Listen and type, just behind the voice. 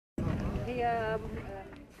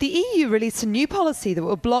The EU released a new policy that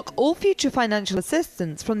will block all future financial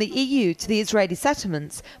assistance from the EU to the Israeli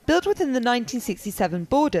settlements built within the 1967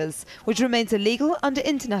 borders, which remains illegal under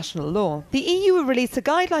international law. The EU will release the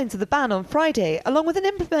guidelines of the ban on Friday, along with an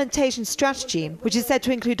implementation strategy, which is said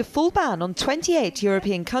to include a full ban on 28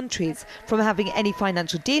 European countries from having any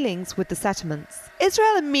financial dealings with the settlements.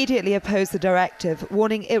 Israel immediately opposed the directive,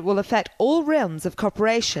 warning it will affect all realms of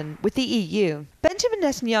cooperation with the EU. Benjamin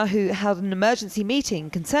Netanyahu held an emergency meeting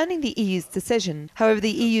concerning the EU's decision. However, the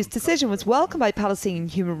EU's decision was welcomed by Palestinian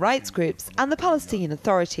human rights groups and the Palestinian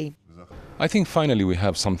Authority. I think finally we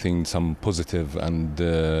have some positive and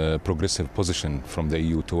progressive position from the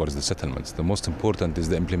EU towards the settlements. The most important is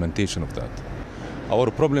the implementation of that. Our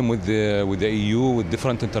problem with the EU, with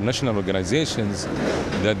different international organizations,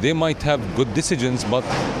 that they might have good decisions, but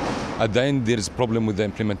at the end there is a problem with the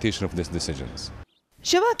implementation of these decisions.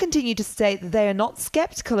 Shema continued to state that they are not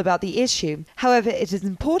sceptical about the issue. However, it is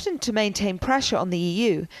important to maintain pressure on the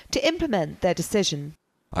EU to implement their decision.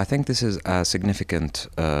 I think this is a significant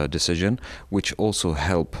decision which also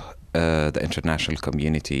help the international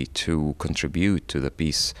community to contribute to the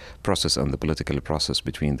peace process and the political process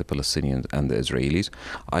between the Palestinians and the Israelis.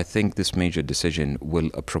 I think this major decision will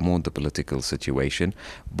promote the political situation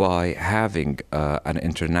by having an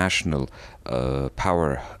international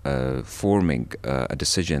power forming a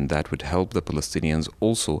decision that would help the Palestinians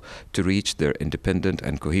also to reach their independent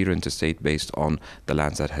and coherent state based on the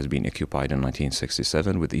lands that has been occupied in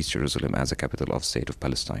 1967 with East Jerusalem as a capital of State of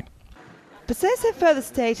Palestine. Bessese further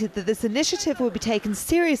stated that this initiative will be taken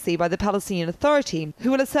seriously by the Palestinian Authority,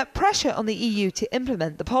 who will exert pressure on the EU to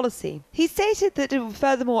implement the policy. He stated that it will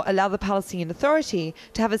furthermore allow the Palestinian Authority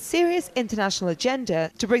to have a serious international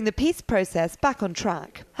agenda to bring the peace process back on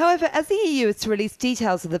track. However, as the EU is to release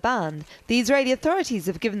details of the ban, the Israeli authorities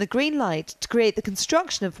have given the green light to create the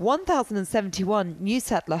construction of 1,071 new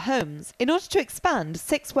settler homes in order to expand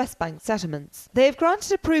 6 West Bank settlements. They have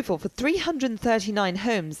granted approval for 339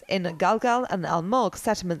 homes in Galgal and Al-Mulk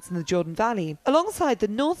settlements in the Jordan Valley, alongside the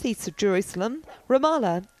northeast of Jerusalem,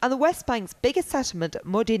 Ramallah, and the West Bank's biggest settlement,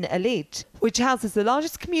 Modin Elit, which houses the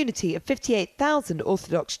largest community of 58,000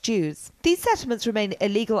 Orthodox Jews. These settlements remain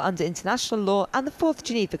illegal under international law and the 4th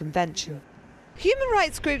Geneva Convention. Human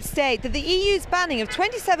rights groups state that the EU's banning of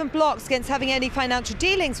 27 blocks against having any financial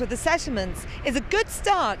dealings with the settlements is a good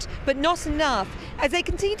start, but not enough, as they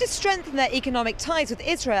continue to strengthen their economic ties with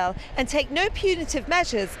Israel and take no punitive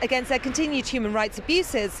measures against their continued human rights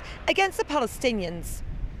abuses against the Palestinians.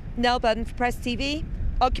 Nell Burden for Press TV,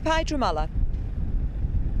 occupied Ramallah.